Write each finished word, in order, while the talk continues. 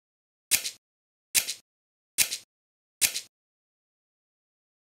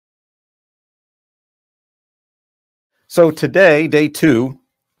So today, day 2,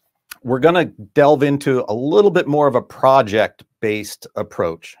 we're going to delve into a little bit more of a project-based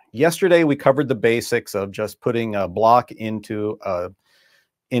approach. Yesterday, we covered the basics of just putting a block into a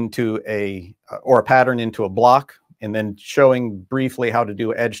pattern into a block, and then showing briefly how to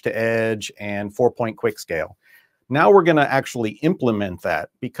do edge to edge and 4-point quick scale. Now we're going to actually implement that,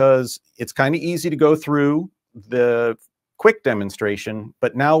 because it's kind of easy to go through the quick demonstration,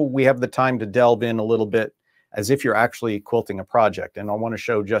 but now we have the time to delve in a little bit as if you're actually quilting a project. And I want to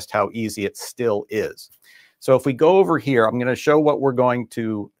show just how easy it still is. So if we go over here, I'm going to show what we're going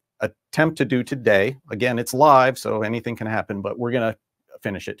to attempt to do today. Again, it's live, so anything can happen, but we're going to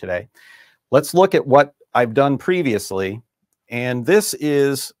finish it today. Let's look at what I've done previously. And this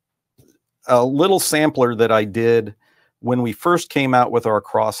is a little sampler that I did when we first came out with our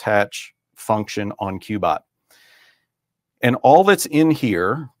crosshatch function on QBOT. And all that's in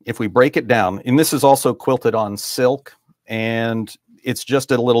here, if we break it down, and this is also quilted on silk, and it's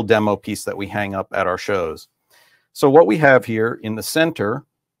just a little demo piece that we hang up at our shows. So what we have here in the center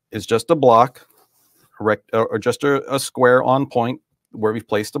is just a block, or just a square on point where we've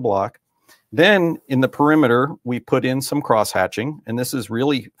placed a block. Then in the perimeter, we put in some cross hatching, and this is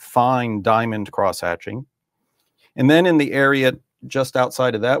really fine diamond cross hatching. And then in the area just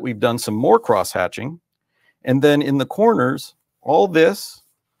outside of that, we've done some more cross hatching. And then in the corners, all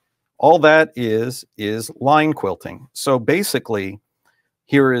that is line quilting. So basically,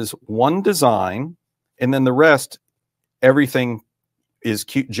 here is one design, and then the rest, everything is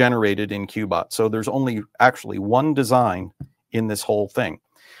generated in QBOT. So there's only actually one design in this whole thing.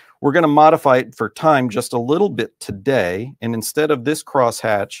 We're going to modify it for time just a little bit today. And instead of this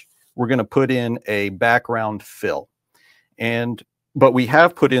crosshatch, we're going to put in a background fill. But we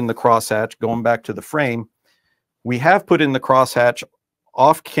have put in the crosshatch, going back to the frame, we have put in the crosshatch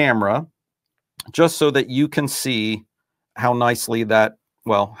off camera just so that you can see how nicely that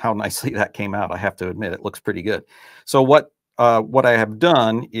came out. I have to admit, it looks pretty good. So what I have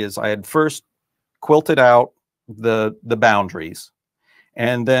done is I had first quilted out the boundaries,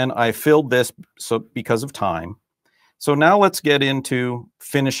 and then I filled this because of time. So now let's get into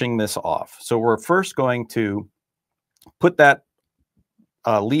finishing this off. So we're first going to put that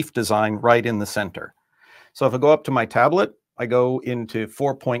leaf design right in the center. So if I go up to my tablet, I go into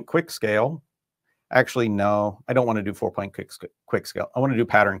 4-point quick scale. Actually, no, I don't want to do 4-point quick scale. I want to do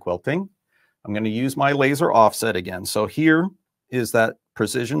pattern quilting. I'm going to use my laser offset again. So here is that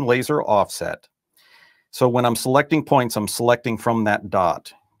precision laser offset. So when I'm selecting points, I'm selecting from that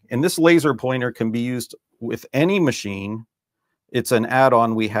dot. And this laser pointer can be used with any machine. It's an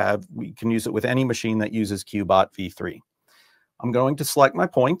add-on we have. We can use it with any machine that uses QBOT V3. I'm going to select my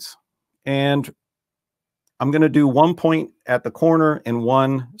points, and I'm going to do 1 point at the corner and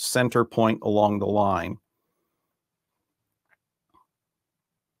 1 center point along the line.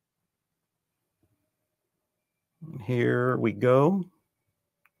 Here we go.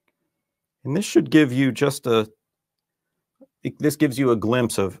 And this should give you just this gives you a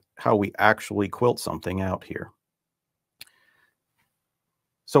glimpse of how we actually quilt something out here.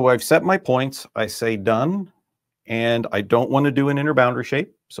 So I've set my points. I say done, and I don't want to do an inner boundary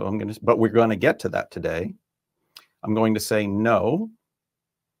shape. So but we're going to get to that today. I'm going to say no.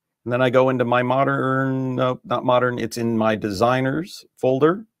 And then I go into my modern, no, not modern, it's in my designers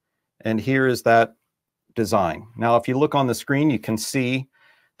folder. And here is that design. Now, if you look on the screen, you can see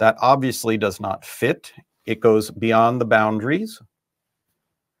that obviously does not fit. It goes beyond the boundaries.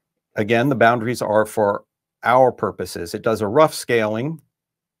 Again, the boundaries are for our purposes. It does a rough scaling,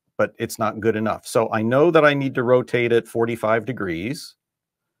 but it's not good enough. So I know that I need to rotate it 45 degrees.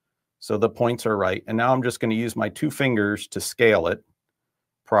 So the points are right. And now I'm just going to use my 2 fingers to scale it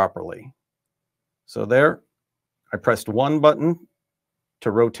properly. So there, I pressed 1 button to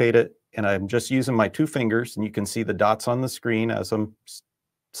rotate it, and I'm just using my 2 fingers, and you can see the dots on the screen as I'm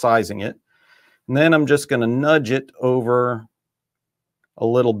sizing it. And then I'm just going to nudge it over a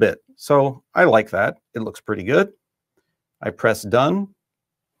little bit. So I like that. It looks pretty good. I press done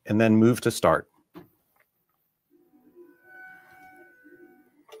and then move to start.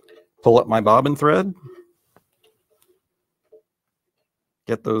 Pull up my bobbin thread,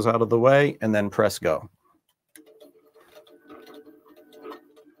 get those out of the way, and then press go.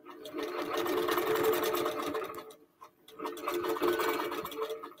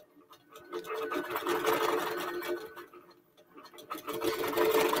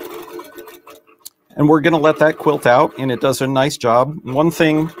 And we're going to let that quilt out, and it does a nice job. One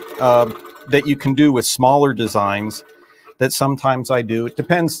thing that you can do with smaller designs that sometimes I do,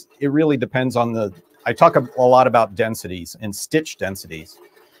 it really depends on I talk a lot about densities and stitch densities.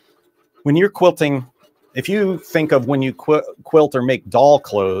 When you're quilting If you think of when you quilt or make doll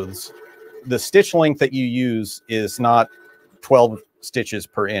clothes, the stitch length that you use is not 12 stitches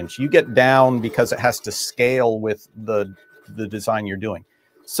per inch. You get down because it has to scale with the design you're doing.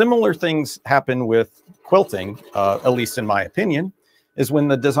 Similar things happen with quilting, at least in my opinion, is when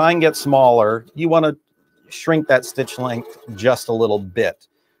the design gets smaller, you want to shrink that stitch length just a little bit.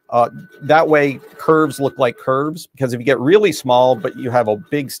 That way curves look like curves, because if you get really small but you have a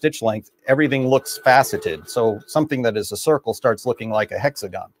big stitch length, everything looks faceted. So something that is a circle starts looking like a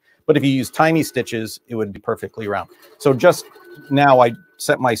hexagon. But if you use tiny stitches, it would be perfectly round. So just now I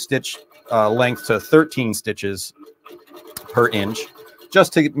set my stitch length to 13 stitches per inch,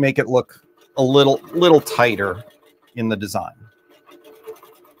 just to make it look a little tighter in the design.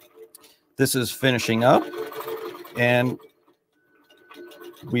 This is finishing up, and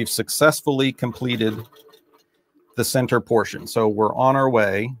we've successfully completed the center portion. So we're on our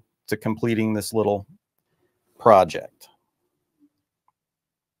way to completing this little project.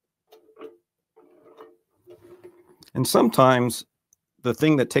 And sometimes the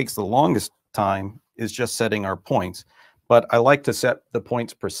thing that takes the longest time is just setting our points. But I like to set the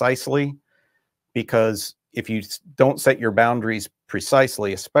points precisely, because if you don't set your boundaries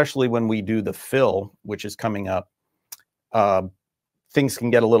precisely, especially when we do the fill, which is coming up, things can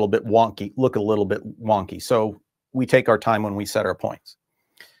get a little bit wonky, look a little bit wonky. So we take our time when we set our points.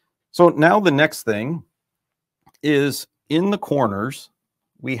 So now the next thing is, in the corners,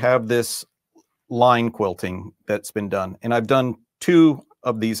 we have this line quilting that's been done. And I've done two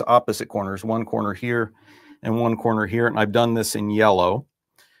of these opposite corners, one corner here and one corner here. And I've done this in yellow,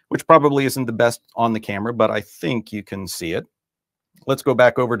 which probably isn't the best on the camera, but I think you can see it. Let's go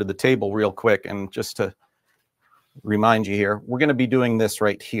back over to the table real quick, and just to remind you here, we're going to be doing this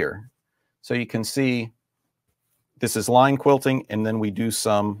right here. So you can see this is line quilting, and then we do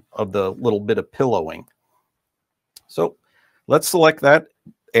some of the little bit of pillowing. So let's select that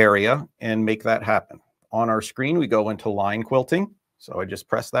area and make that happen. On our screen, we go into line quilting. So I just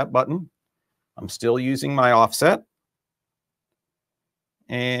press that button. I'm still using my offset,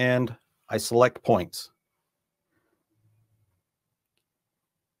 and I select points.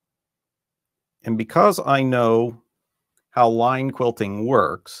 And because I know how line quilting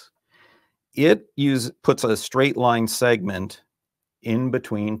works, it puts a straight line segment in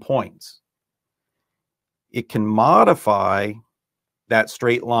between points. It can modify that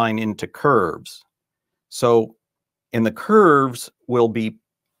straight line into curves. So, and the curves will be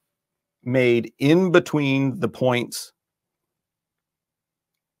made in between the points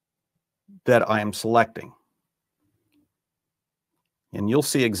that I am selecting. And you'll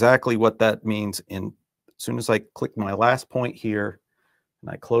see exactly what that means as soon as I click my last point here and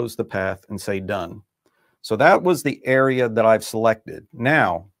I close the path and say done. So that was the area that I've selected.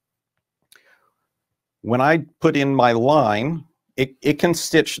 Now, when I put in my line, it can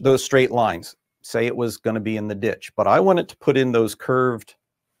stitch those straight lines. Say it was going to be in the ditch, but I want it to put in those curved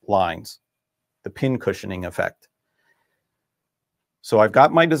lines, the pin cushioning effect. So I've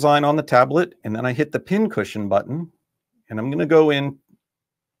got my design on the tablet, and then I hit the pin cushion button, and I'm going to go in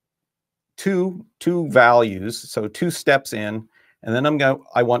two values, so 2 steps in, and then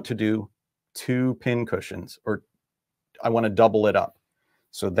I want to do 2 pin cushions, or I want to double it up.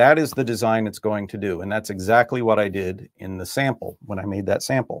 So that is the design it's going to do, and that's exactly what I did in the sample when I made that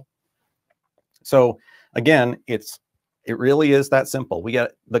sample. So again, it really is that simple. We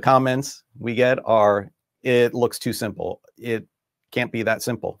get the comments we get are, it looks too simple. It can't be that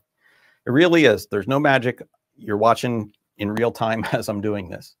simple. It really is. There's no magic. You're watching in real time as I'm doing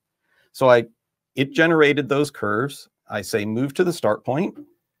this. So it generated those curves. I say move to the start point,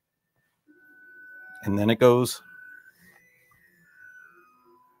 and then it goes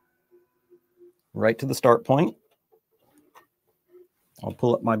right to the start point. I'll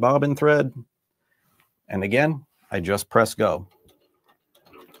pull up my bobbin thread, and again, I just press go.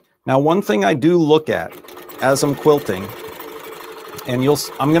 Now, one thing I do look at as I'm quilting, and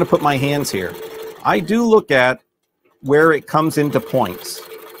I'm going to put my hands here. I do look at where it comes into points,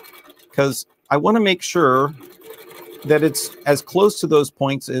 because I want to make sure that it's as close to those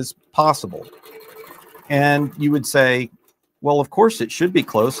points as possible. And you would say, well, of course it should be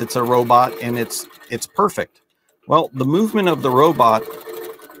close. It's a robot and it's perfect. Well, the movement of the robot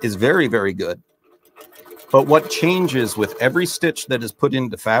is very, very good. But what changes with every stitch that is put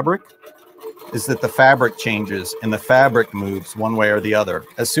into fabric is that the fabric changes and the fabric moves one way or the other.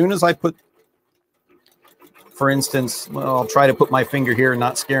 As soon as I put, for instance, well, I'll try to put my finger here and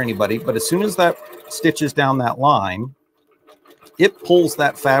not scare anybody, but as soon as that stitches down that line, it pulls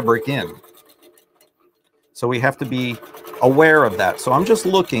that fabric in. So we have to be aware of that. So I'm just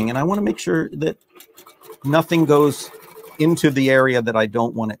looking, and I want to make sure that nothing goes into the area that I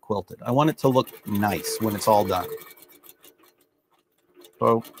don't want it quilted. I want it to look nice when it's all done.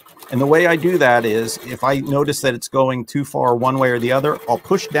 So, and the way I do that is if I notice that it's going too far one way or the other, I'll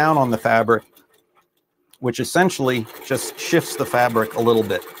push down on the fabric, which essentially just shifts the fabric a little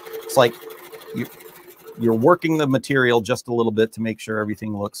bit. It's like you're working the material just a little bit to make sure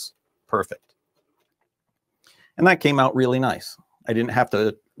everything looks perfect. And that came out really nice. I didn't have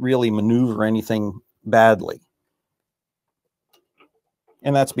to really maneuver anything badly.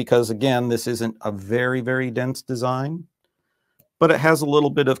 And that's because, again, this isn't a very, very dense design, but it has a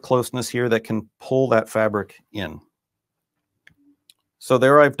little bit of closeness here that can pull that fabric in. So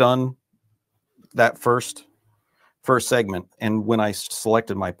there I've done that first segment. And when I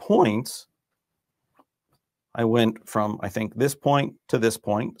selected my points, I went from, I think, this point to this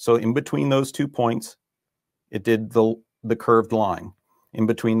point. So in between those 2 points, it did the curved line. In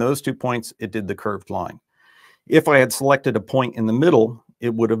between those 2 points, it did the curved line. If I had selected a point in the middle,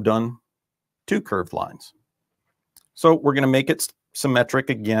 it would have done 2 curved lines. So we're going to make it symmetric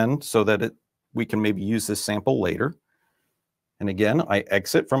again so that we can maybe use this sample later. And again, I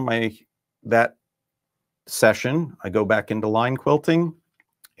exit from that session. I go back into line quilting,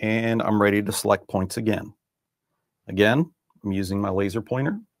 and I'm ready to select points again. Again, I'm using my laser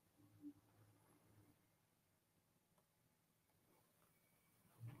pointer.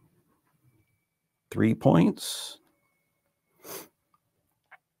 Three points.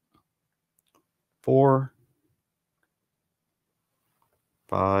 4,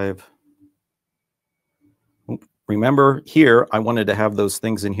 5. Remember here, I wanted to have those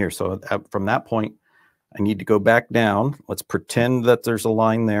things in here. So from that point, I need to go back down. Let's pretend that there's a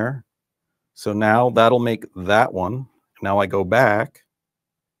line there. So now that'll make that one. Now I go back,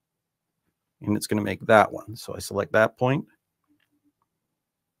 and it's going to make that one. So I select that point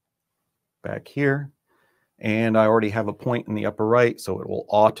back here, and I already have a point in the upper right, so it will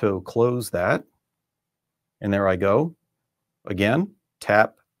auto close that. And there I go. Again,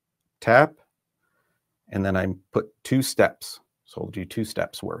 tap, tap, and then I put 2 steps. So I'll do 2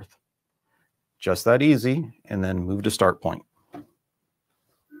 steps worth. Just that easy, and then move to start point.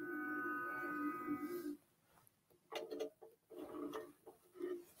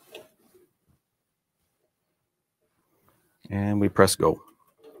 And we press go.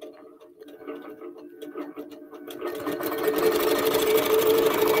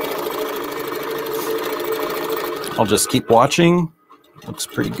 I'll just keep watching. Looks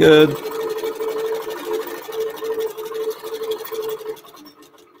pretty good.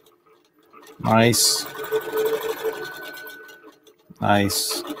 Nice.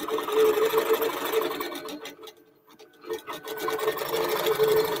 Nice.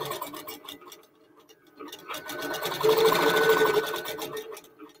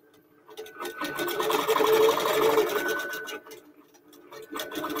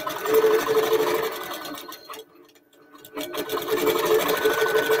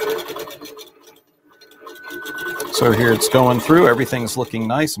 So here it's going through, everything's looking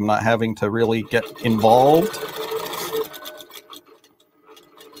nice. I'm not having to really get involved.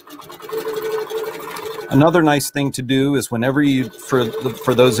 Another nice thing to do is whenever you, for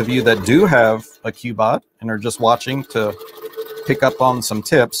those of you that do have a QBOT and are just watching to pick up on some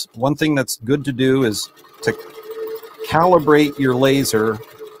tips, one thing that's good to do is to calibrate your laser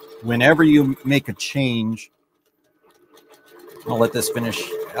whenever you make a change. I'll let this finish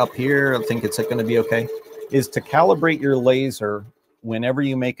up here. I think it's going to be okay. Is to calibrate your laser whenever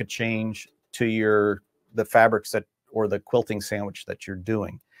you make a change to the fabrics or the quilting sandwich that you're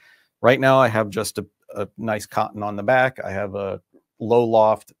doing. Right now I have just a nice cotton on the back. I have a low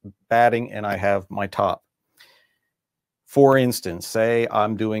loft batting, and I have my top. For instance, say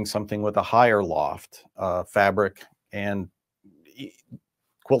I'm doing something with a higher loft fabric, and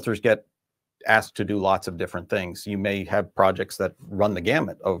quilters get asked to do lots of different things. You may have projects that run the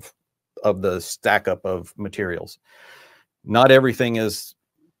gamut of the stack up of materials. Not everything is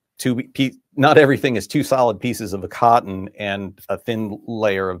two solid pieces of a cotton and a thin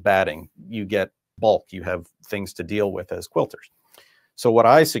layer of batting. You get bulk. You have things to deal with as quilters. So what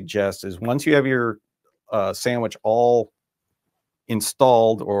I suggest is once you have your sandwich all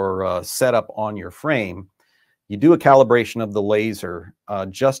installed or set up on your frame, you do a calibration of the laser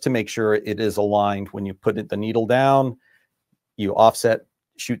just to make sure it is aligned. When you put the needle down, you offset,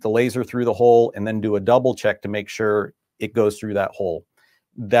 shoot the laser through the hole, and then do a double check to make sure it goes through that hole.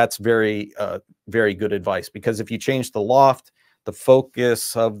 That's very, very good advice, because if you change the loft, the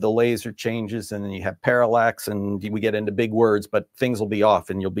focus of the laser changes, and then you have parallax, and we get into big words, but things will be off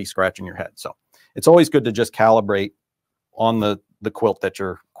and you'll be scratching your head. So it's always good to just calibrate on the quilt that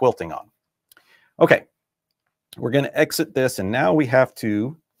you're quilting on. Okay, We're going to exit this, and now we have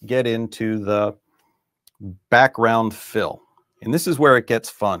to get into the background fill. And this is where it gets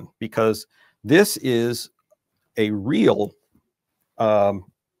fun, because this is a real,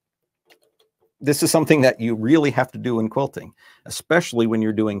 this is something that you really have to do in quilting, especially when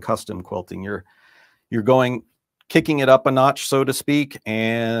you're doing custom quilting. You're kicking it up a notch, so to speak,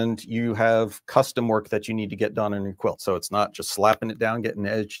 and you have custom work that you need to get done in your quilt. So it's not just slapping it down, getting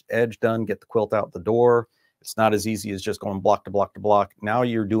edge done, get the quilt out the door. It's not as easy as just going block to block to block. Now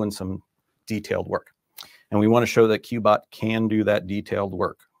you're doing some detailed work. And we want to show that QBOT can do that detailed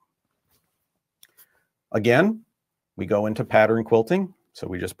work. Again, we go into pattern quilting. So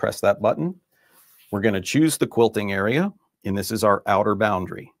we just press that button. We're going to choose the quilting area, and this is our outer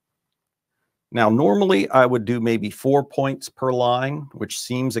boundary. Now, normally I would do maybe 4 points per line, which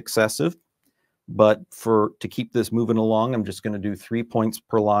seems excessive, but to keep this moving along, I'm just going to do 3 points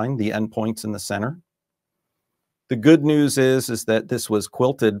per line, the end points in the center. The good news is that this was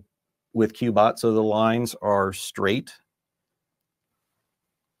quilted with QBOT, so the lines are straight.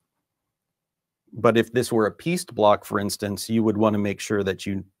 But if this were a pieced block, for instance, you would want to make sure that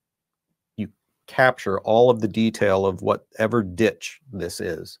you capture all of the detail of whatever ditch this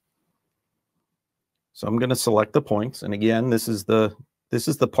is. So I'm going to select the points, and again, this is the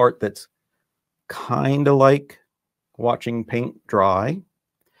part that's kind of like watching paint dry.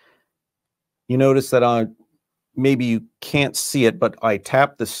 You notice that maybe you can't see it, but I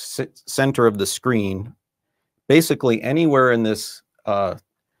tap the center of the screen. Basically, anywhere in this,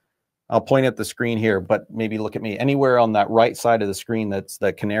 I'll point at the screen here, but maybe look at me. Anywhere on that right side of the screen that's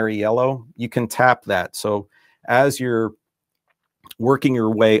the canary yellow, you can tap that. So as you're working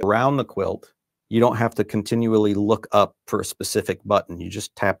your way around the quilt, you don't have to continually look up for a specific button. You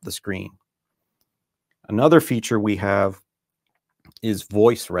just tap the screen. Another feature we have is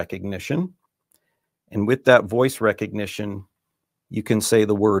voice recognition. And with that voice recognition, you can say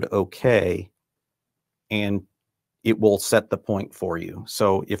the word okay, and it will set the point for you.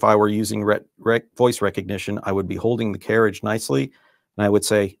 So if I were using voice recognition, I would be holding the carriage nicely, and I would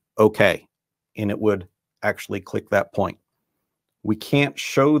say okay, and it would actually click that point. We can't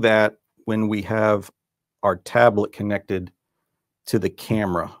show that when we have our tablet connected to the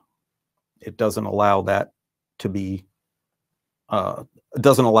camera. It doesn't allow that to be, it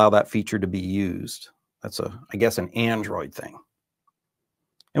doesn't allow that feature to be used. That's I guess an Android thing.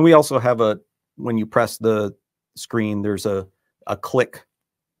 And we also have when you press the screen, there's a click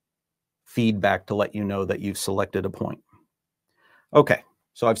feedback to let you know that you've selected a point. Okay,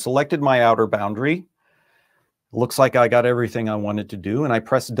 so I've selected my outer boundary. Looks like I got everything I wanted to do, and I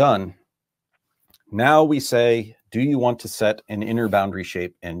press done. Now we say, do you want to set an inner boundary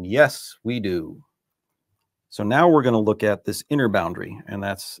shape? And yes, we do. So now we're going to look at this inner boundary, and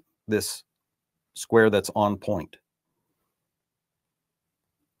that's this square that's on point.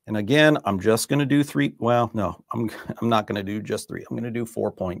 And again, I'm just going to do 3. Well, no, I'm not going to do just 3. I'm going to do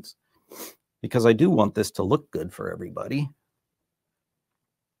 4 points because I do want this to look good for everybody.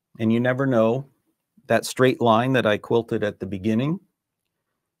 And you never know, that straight line that I quilted at the beginning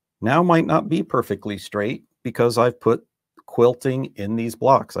now might not be perfectly straight because I've put quilting in these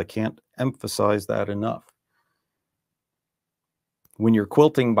blocks. I can't emphasize that enough. When you're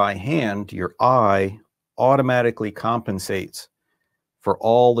quilting by hand, your eye automatically compensates for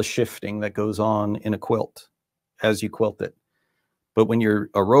all the shifting that goes on in a quilt as you quilt it. But when you're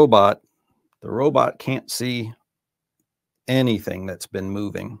a robot, the robot can't see anything that's been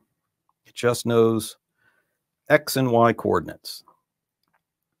moving. It just knows X and Y coordinates.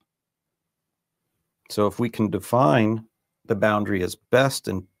 So if we can define the boundary as best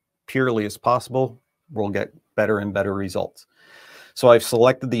and purely as possible, we'll get better and better results. So I've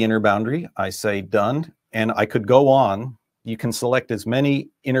selected the inner boundary. I say done, and I could go on. You can select as many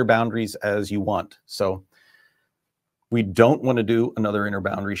inner boundaries as you want. So we don't want to do another inner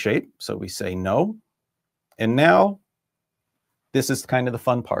boundary shape, so we say no. And now, this is kind of the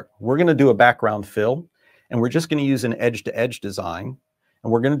fun part. We're going to do a background fill, and we're just going to use an edge-to-edge design,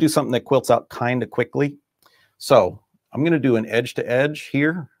 and we're going to do something that quilts out kind of quickly. So I'm going to do an edge-to-edge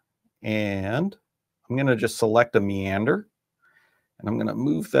here, and I'm going to just select a meander, and I'm going to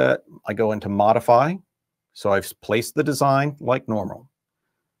move that. I go into modify. So I've placed the design like normal.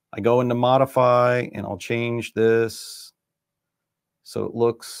 I go into modify, and I'll change this so it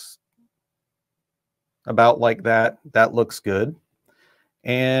looks about like that. That looks good.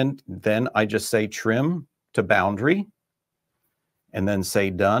 And then I just say trim to boundary and then say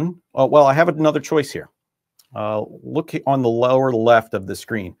done. Oh, well, I have another choice here. Look on the lower left of the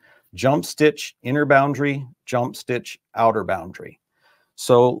screen. Jump stitch inner boundary, jump stitch outer boundary.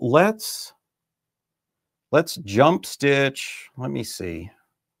 So let's Let's jump stitch. Let me see.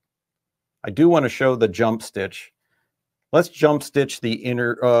 I do want to show the jump stitch. Let's jump stitch the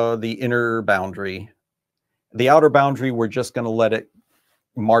inner boundary. The outer boundary, we're just going to let it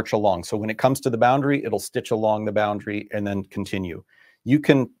march along. So when it comes to the boundary, it'll stitch along the boundary and then continue. You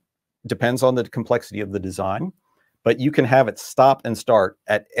can, depends on the complexity of the design, but you can have it stop and start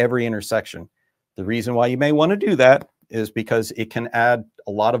at every intersection. The reason why you may want to do that is because it can add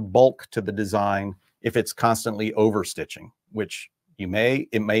a lot of bulk to the design if it's constantly overstitching, which it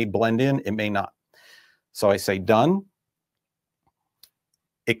may blend in, it may not. So I say done.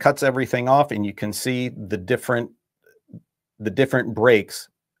 It cuts everything off, and you can see the different breaks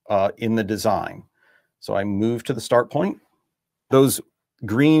in the design. So I move to the start point. Those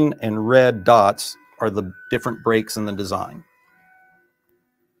green and red dots are the different breaks in the design.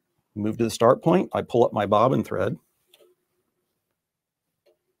 Move to the start point. I pull up my bobbin thread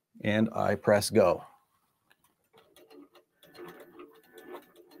and I press go.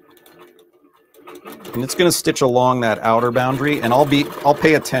 And it's going to stitch along that outer boundary, and I'll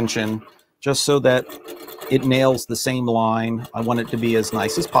pay attention just so that it nails the same line. I want it to be as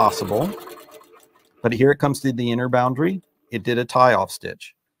nice as possible. But here it comes to the inner boundary. It did a tie-off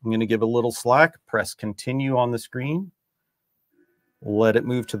stitch. I'm going to give a little slack, press continue on the screen, let it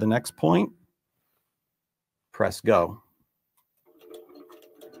move to the next point, press go.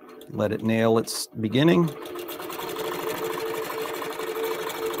 Let it nail its beginning.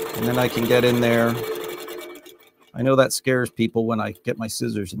 And then I can get in there. I know that scares people when I get my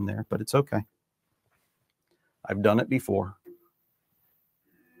scissors in there, but it's okay. I've done it before.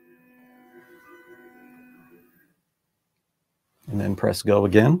 And then press go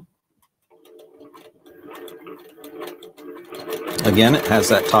again. Again, it has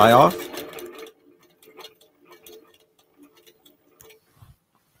that tie off.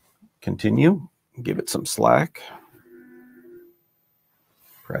 Continue, give it some slack.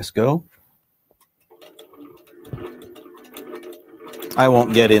 Press go. I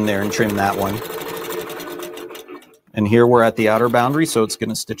won't get in there and trim that one. And here we're at the outer boundary, so it's going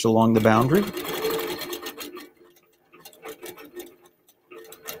to stitch along the boundary.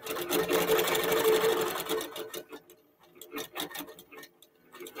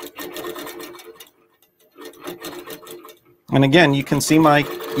 And again, you can see my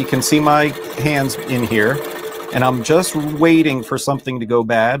hands in here, and I'm just waiting for something to go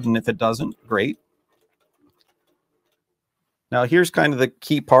bad, and if it doesn't, great. Now here's kind of the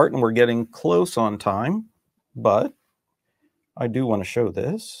key part, and we're getting close on time, but I do want to show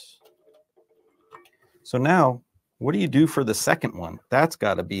this. So now, what do you do for the second one? That's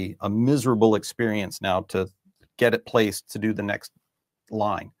got to be a miserable experience now to get it placed to do the next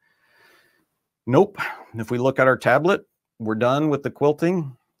line. Nope. If we look at our tablet, we're done with the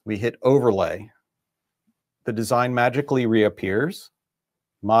quilting. We hit overlay. The design magically reappears.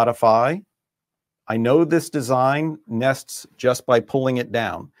 Modify. I know this design nests just by pulling it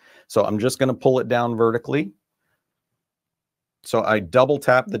down. So I'm just going to pull it down vertically. So I double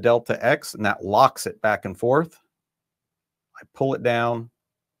tap the Delta X and that locks it back and forth. I pull it down.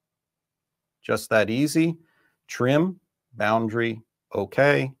 Just that easy. Trim, boundary,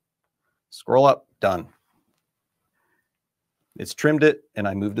 okay. Scroll up, done. It's trimmed it, and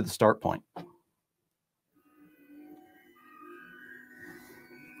I move to the start point.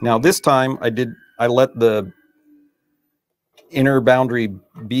 Now this time I let the inner boundary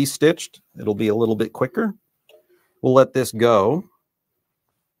be stitched. It'll be a little bit quicker. We'll let this go.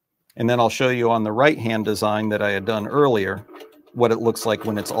 And then I'll show you on the right-hand design that I had done earlier what it looks like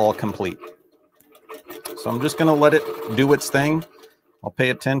when it's all complete. So I'm just going to let it do its thing. I'll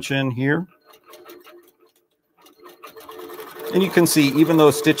pay attention here. And you can see, even though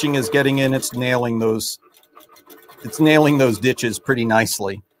stitching is getting in, it's nailing those ditches pretty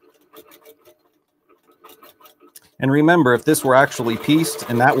nicely. And remember, if this were actually pieced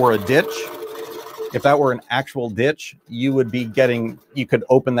and that were a ditch, if that were an actual ditch, you could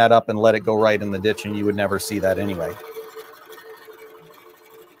open that up and let it go right in the ditch, and you would never see that anyway.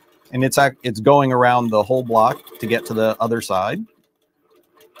 And it's going around the whole block to get to the other side.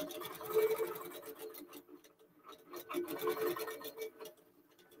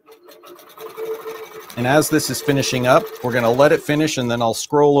 And as this is finishing up, we're going to let it finish, and then I'll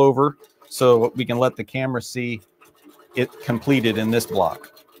scroll over so we can let the camera see it completed in this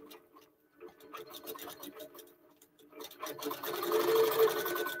block.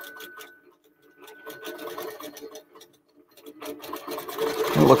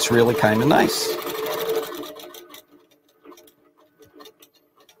 It looks really kind of nice.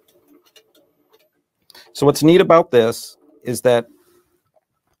 So what's neat about this is that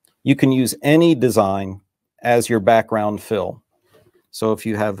you can use any design as your background fill. So if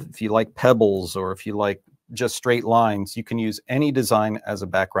you like pebbles, or if you like just straight lines, you can use any design as a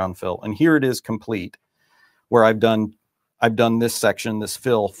background fill. And here it is complete, where I've done this section, this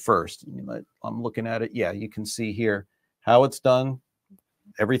fill first. I'm looking at it. Yeah, you can see here how it's done.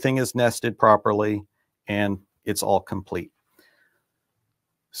 Everything is nested properly, and it's all complete.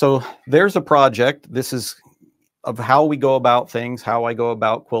 So there's a project. This is of how we go about things, how I go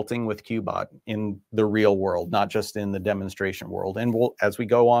about quilting with QBOT in the real world, not just in the demonstration world. And as we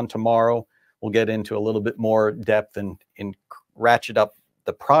go on tomorrow, we'll get into a little bit more depth and ratchet up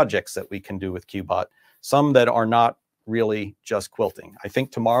the projects that we can do with QBOT, some that are not really just quilting. I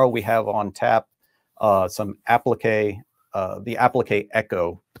think tomorrow we have on tap some applique, the applique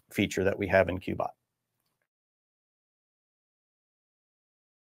echo feature that we have in QBOT.